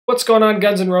What's going on,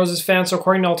 Guns N' Roses fans? So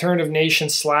according to Alternative Nation,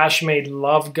 Slash made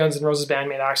love Guns N' Roses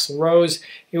bandmate Axl Rose.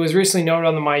 It was recently noted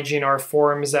on the My GN'R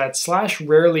forums that Slash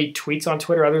rarely tweets on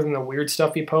Twitter other than the weird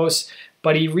stuff he posts,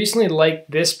 but he recently liked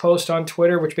this post on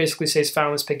Twitter, which basically says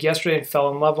found this pic yesterday and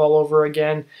fell in love all over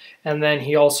again. And then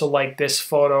he also liked this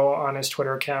photo on his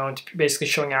Twitter account, basically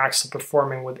showing Axl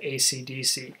performing with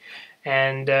AC/DC.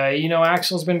 And, you know,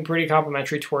 Axl's been pretty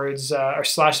complimentary towards, or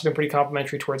Slash has been pretty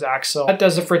complimentary towards Axl. That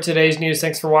does it for today's news.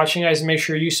 Thanks for watching, guys, and make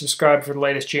sure you subscribe for the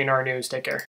latest GN'R news. Take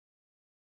care.